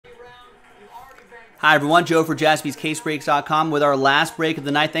Hi, everyone. Joe for JaspysCaseBreaks.com with our last break of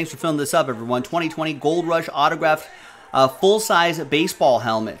the night. Thanks for filling this up, everyone. 2020 Gold Rush autographed full-size baseball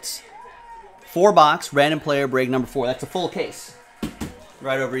helmets. 4-box, random player break number 4. That's a full case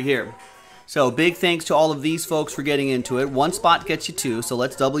right over here. So big thanks to all of these folks for getting into it. One spot gets you 2, so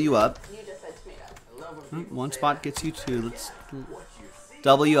let's double you up. One spot gets you 2. Let's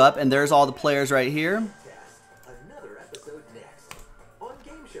double you up, and there's all the players right here.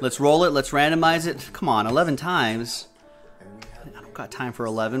 Let's roll it. Let's randomize it. Come on, 11 times. I don't got time for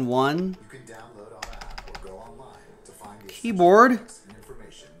 11. 1. Keyboard.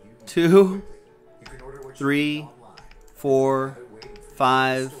 2. 3. 4.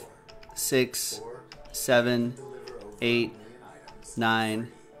 5. 6. 7. 8.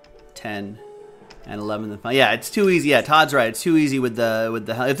 9. 10. And 11. Yeah, it's too easy. Yeah, Todd's right. It's too easy with the.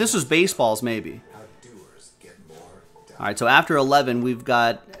 If this was baseballs, maybe. All right, so after 11, we've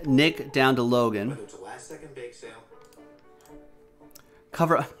got Nick down to Logan.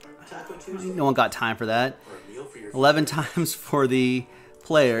 Cover. No one got time for that. 11 times for the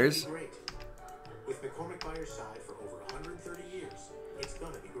players. With McCormick by your side for over 130 years, it's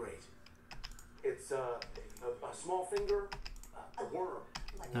gonna be great. It's a small finger, a worm.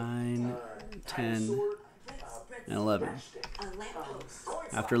 9, 10, and 11.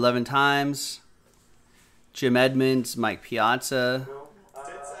 After 11 times, Jim Edmonds, Mike Piazza. 10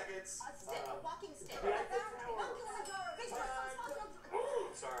 seconds.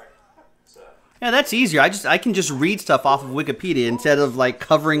 Yeah, that's easier. I can just read stuff off of Wikipedia instead of like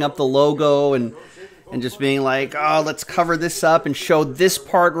covering up the logo and just being like, oh, let's cover this up and show this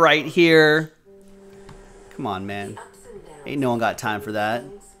part right here. Come on, man. Ain't no one got time for that.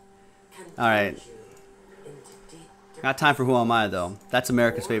 All right. Got time for Who Am I, though. That's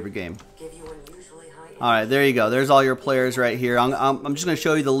America's favorite game. All right, there you go. There's all your players right here. I'm just going to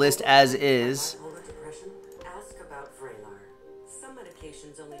show you the list as is.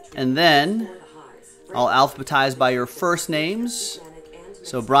 And then I'll alphabetize by your first names.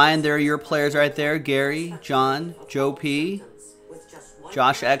 So, Brian, there are your players right there. Gary, John, Joe P.,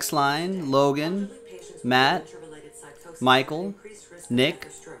 Josh Xline, Logan, Matt, Michael, Nick,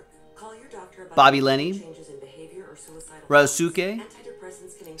 Bobby Lenny, Ryosuke,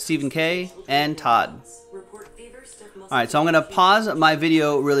 Stephen K, and Todd. All right, so I'm going to pause my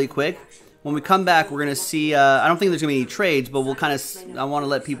video really quick. When we come back, we're going to see, I don't think there's going to be any trades, but we'll kind of, I want to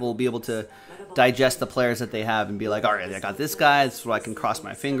let people be able to digest the players that they have and be like, all right, I got this guy, this is what I can cross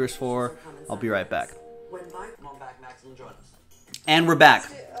my fingers for. I'll be right back. And we're back.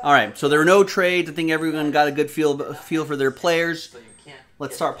 All right, so there were no trades. I think everyone got a good feel for their players.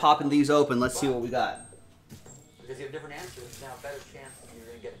 Let's start popping these open. Let's see what we got. Because you have different answers, now a better chance you're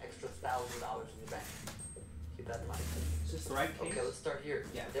going to get extra $1,000 in your bank. Keep that in mind. Is this the right case? Okay, let's start here.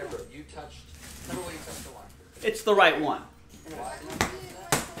 Yeah, Deborah, you touched, remember what you touched the one. It's the right one.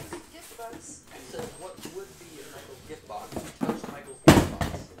 So what would be a Michael's gift box? You touched Michael's gift box.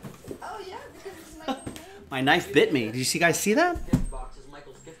 Oh yeah, because it's Michael's name. My knife bit me. Did you guys see that? Gift box is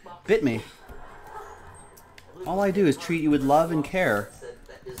Michael's gift box. Bit me. All I do is treat you with love and care.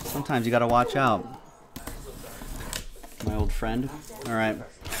 Sometimes you got to watch out. My old friend. All right.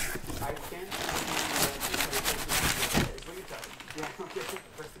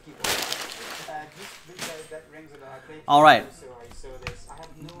 All right.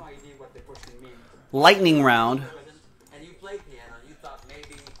 Lightning round. And you played piano, you thought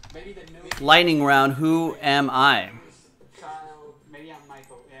maybe Lightning round. Who am I? Maybe I'm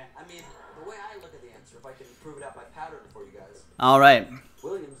Michael. Yeah. I mean, the way I look at the answer, if I can prove it out by pattern for you guys. All right.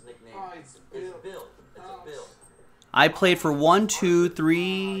 William's nickname is Bill. It's a Bill. I played for 1, 2,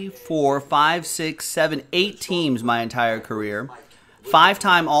 3, 4, 5, 6, 7, 8 teams my entire career.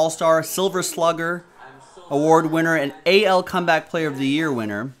 5-time All-Star, Silver Slugger Award winner, and AL Comeback Player of the Year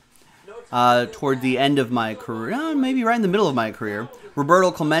winner toward the end of my career. Maybe right in the middle of my career.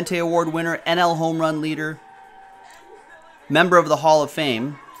 Roberto Clemente Award winner, NL Home Run leader, member of the Hall of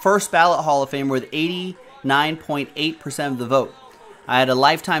Fame, first ballot Hall of Fame with 89.8% of the vote. I had a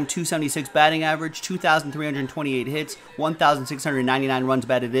lifetime 276 batting average, 2,328 hits, 1,699 runs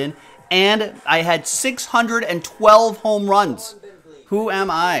batted in, and I had 612 home runs. Who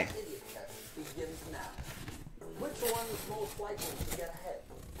am I? Which one is most likely to get ahead?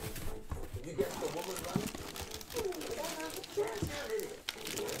 Did you guess the woman running? You don't have a chance, you're an idiot.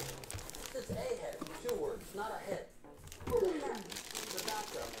 It's a head, 2 words, not a head. The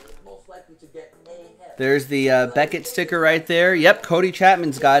background is most likely to get a head. There's the Beckett sticker right there. Yep, Cody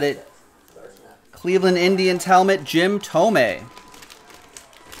Chapman's got it. Cleveland Indians helmet, Jim Thome.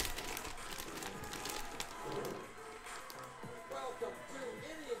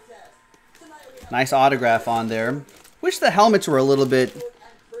 Nice autograph on there. Wish the helmets were a little bit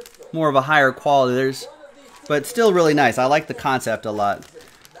more of a higher quality. But still really nice. I like the concept a lot.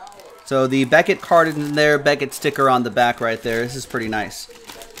 So the Beckett card in there, Beckett sticker on the back right there. This is pretty nice.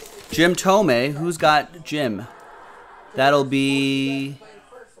 Jim Tomei. Who's got Jim? That'll be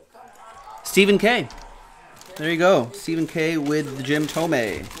Stephen K. There you go. Stephen K with the Jim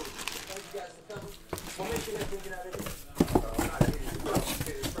Tomei.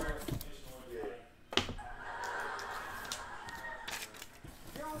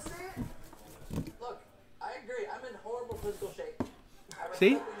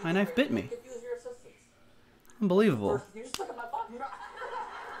 See? My knife bit me. Unbelievable.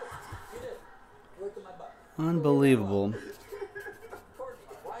 Unbelievable.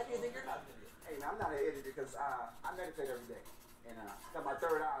 Why do you think you're not an idiot? Hey, man, I'm not an idiot because I meditate every day. And got my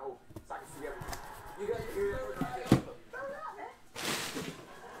third eye open so I can see everything. You got your third eye open.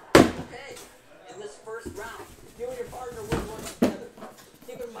 Okay, in this first round, you and your partner will work together.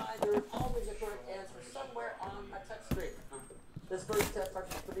 Keep in mind there is always a correct answer somewhere on my touch screen. This first test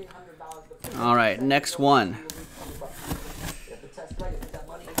starts at $300. All right, next one. If the test right, you got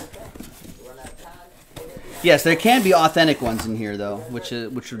money in your bank. You run out of time. Yes, there can be authentic ones in here though, which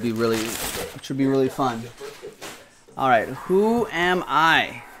would be really fun. All right, who am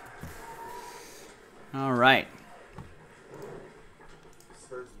I? All right.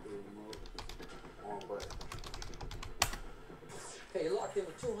 Okay, you're locked in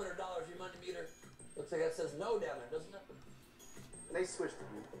with $200. Your money meter looks like that says no down there, doesn't it? They switched to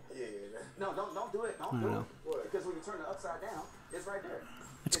me. Yeah. No, don't do it. Don't do it. Because when you turn it upside down, it's right there.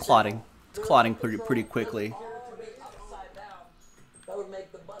 It's clotting. It's clotting pretty quickly. That would make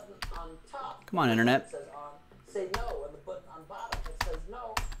the button on top. Come on, internet. Says on, say no, and the button on bottom that says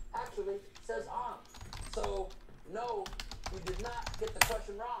no actually says on. So no, you did not get the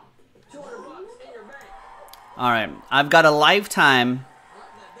question wrong. $200 in your bank. All right, I've got a lifetime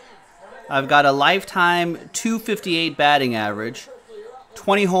 258 batting average,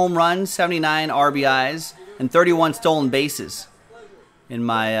 20 home runs, 79 RBIs, and 31 stolen bases in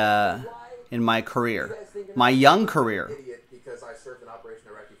my career, my young career. Because I served in Operation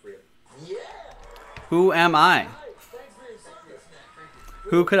Iraqi Freedom. Who am I?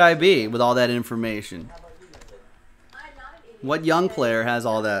 Who could I be with all that information? What young player has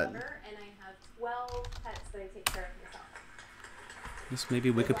all that? And I have 12 pets that I take care of myself. This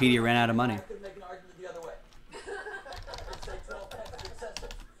maybe Wikipedia ran out of money. I could make an argument the other way. I'd say 12 pets is excessive.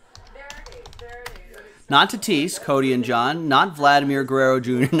 There it is. Not Tatis, Cody and John. Not Vladimir Guerrero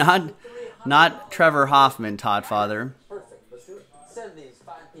Jr. Not Trevor Hoffman, Todd Father. Perfect. Let's do it. Send these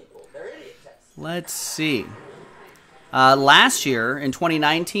fine people. They're idiot tests. Let's see. Last year, in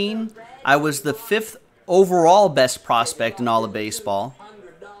 2019, I was the 5th overall best prospect in all of baseball,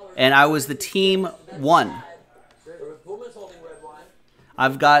 and I was the team 1. Woman's holding red wine.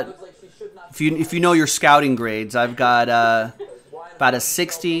 I've got, Looks like she should not. if you know your scouting grades, I've got about a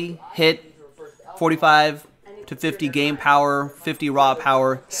 60 hit, 45 to 50 game power, 50 raw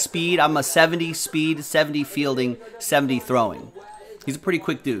power, speed. I'm a 70 speed, 70 fielding, 70 throwing. He's a pretty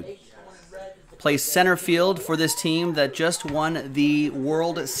quick dude. Plays center field for this team that just won the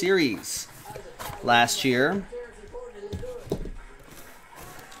World Series last year.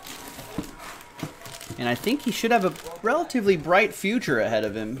 And I think he should have a relatively bright future ahead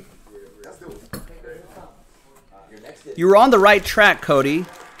of him. You were on the right track, Cody.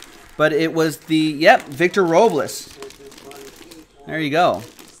 But it was Victor Robles. There you go.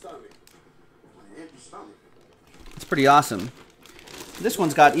 It's pretty awesome. This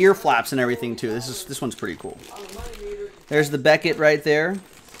one's got ear flaps and everything too. This one's pretty cool. There's the Beckett right there.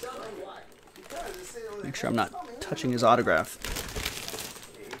 Make sure I'm not touching his autograph.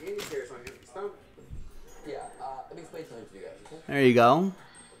 There you go.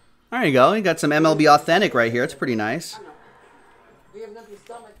 There you go. You got some MLB Authentic right here. It's pretty nice. You have an empty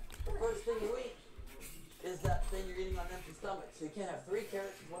stomach. The first thing you eat is that thing you're eating on an empty stomach. So you can't have 3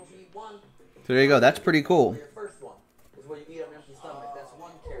 carrots once you eat one. So there you go. That's pretty cool. Your first one is what you eat on an empty stomach. That's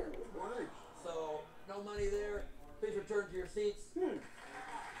 1 carrot. So no money there. Please return to your seats. You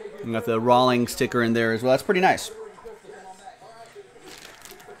got the Rawling sticker in there as well. That's pretty nice.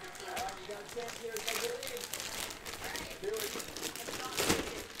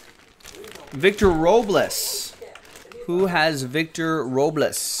 Victor Robles. Who has Victor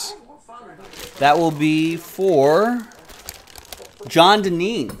Robles? That will be for John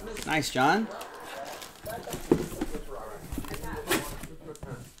Deneen. Nice, John.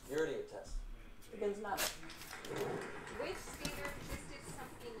 Your idiot test. Begins now. Which skater just did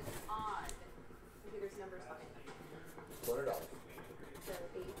something odd? I think there's numbers behind them. $200. So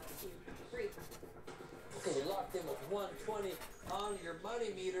 8, 2, 3. 120 on your money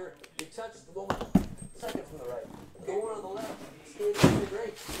meter. You touch the woman second from the right. The one on the left skated a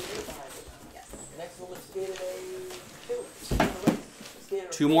great. Skated behind it. Yes. Next woman skated a 2. On the right.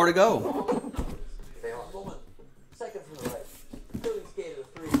 Skated 2 more to go. They are. Woman second from the right. Shooting skated a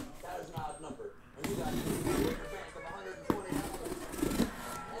 3. That is an odd number. And you got your bank of $120.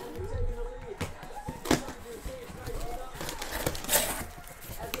 And you're taking the lead. Your team nicely done.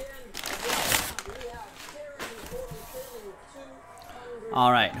 At the end of the round, we have Terry and Gordon Stanley with 200.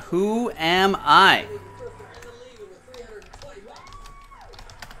 All right, who am I?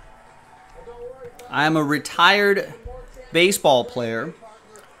 I am a retired baseball player.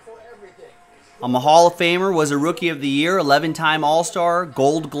 I'm a Hall of Famer, was a Rookie of the Year, 11-time All-Star,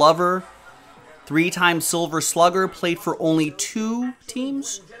 Gold Glover, 3-time Silver Slugger, played for only 2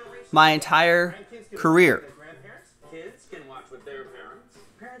 teams my entire career.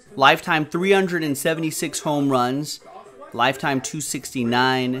 Lifetime 376 home runs, lifetime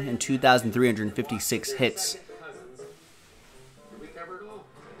 269, and 2,356 hits.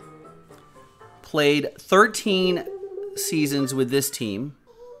 Played 13 seasons with this team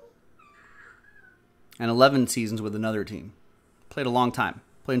and 11 seasons with another team. Played a long time.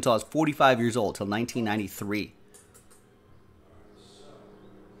 Played until I was 45 years old, till 1993.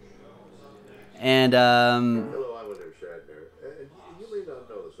 And, Hello, I'm William Shatner. You may not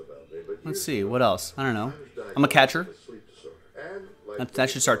know this about me, but let's see, what else? I don't know. I'm a catcher. That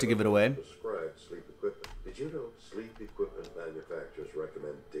should start to give it away. Prescribed sleep equipment. Did you know sleep equipment manufacturers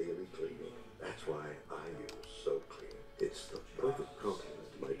recommend daily cleaning? That's why I use So Clean. It's the perfect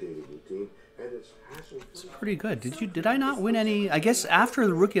complement to my daily routine, and it's hassle-free. It's pretty good. Did I not win any? I guess after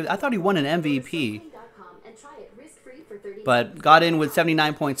the Rookie, I thought he won an MVP, but got in with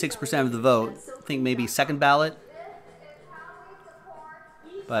 79.6% of the vote. I think maybe second ballot,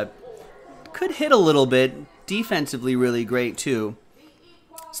 but could hit a little bit. Defensively, really great too.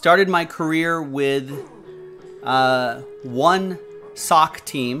 Started my career with one sock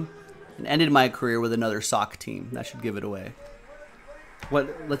team and ended my career with another sock team. That should give it away.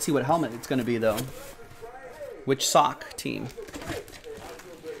 Let's see what helmet it's going to be, though. Which sock team?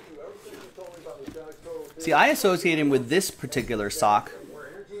 See, I associate him with this particular sock.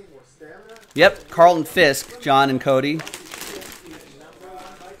 Yep, Carlton Fisk, John and Cody.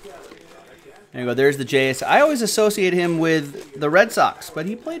 There you go, there's the JS. I always associate him with the Red Sox, but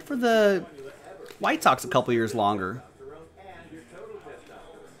he played for the White Sox a couple years longer.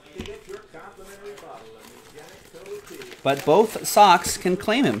 But both Sox can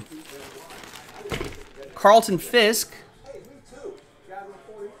claim him. Carlton Fisk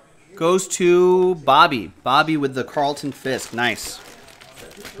goes to Bobby. Bobby with the Carlton Fisk. Nice.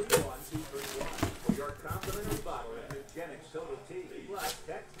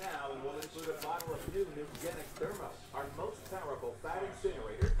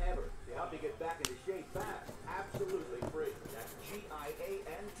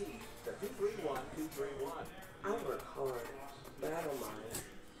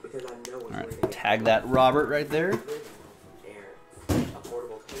 All right, tag that Robert right there.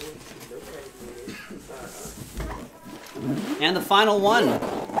 And the final one.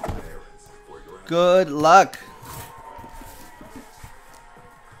 Good luck.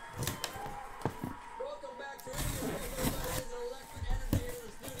 Welcome back to Electric Energy in the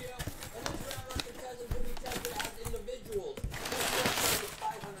studio. And this round, our contestants will be tested as individuals.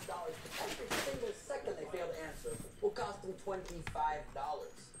 $500. Every single second they fail to answer will cost them $25.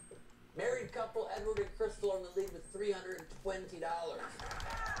 Married couple Edward and Crystal are in the lead with $320.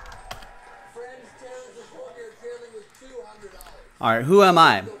 Friends Terrence and Jordan are trailing with $200. All right, who am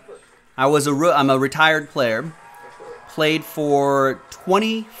I? I'm a retired player. Played for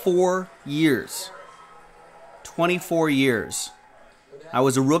 24 years. 24 years. I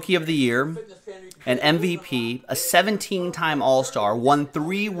was a Rookie of the Year, an MVP, a 17-time All-Star, won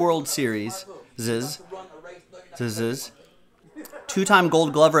 3 World Series, 2-time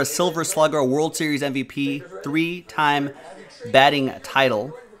Gold Glover, a Silver Slugger, a World Series MVP, 3-time batting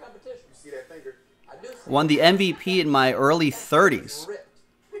title. Won the MVP in my early 30s.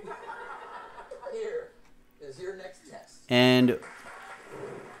 And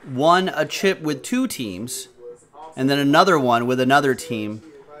won a chip with 2 teams, and then another one with another team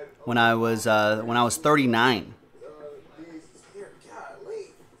when I was 39.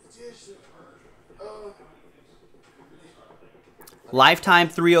 Lifetime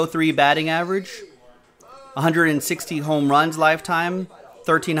 303 batting average, 160 home runs lifetime,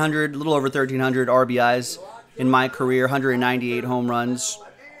 1,300, a little over 1,300 RBIs in my career, 198 home runs.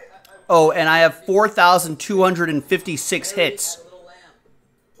 Oh, and I have 4,256 hits.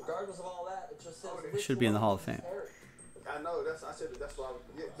 Regardless of all that, it just says He should be in the Hall of Fame. Harry. I know. I said that's why.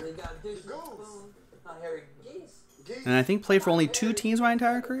 Yeah. They got Deuce Goose. Spoon, not Harry Geese. And I think played for only 2 teams my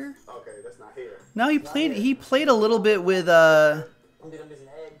entire career. Okay, that's not here. No, he played a little bit with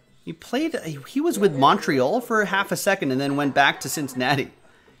he was with Montreal for half a second and then went back to Cincinnati.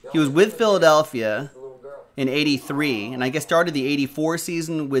 He was with Philadelphia in '83, and I guess started the '84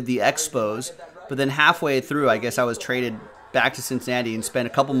 season with the Expos, but then halfway through, I guess I was traded back to Cincinnati and spent a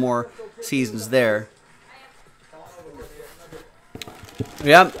couple more seasons there.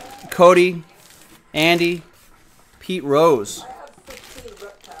 Yep, Cody, Andy, Pete Rose.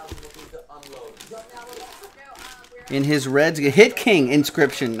 In his Reds, Hit King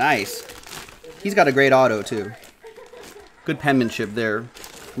inscription, nice. He's got a great auto too. Good penmanship there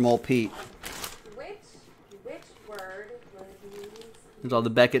from old Pete. Which word would you use? There's all the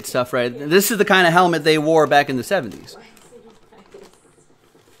Beckett stuff, right? This is the kind of helmet they wore back in the 70s.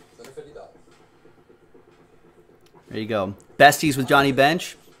 There you go. Besties with Johnny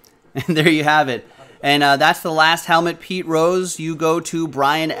Bench. And there you have it. And that's the last helmet. Pete Rose, you go to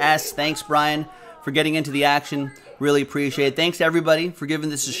Brian S. Thanks, Brian, for getting into the action. Really appreciate it. Thanks to everybody for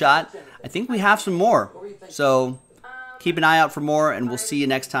giving this a shot. I think we have some more. So keep an eye out for more, and we'll see you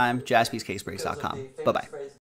next time. JaspysCaseBreaks.com. Bye-bye.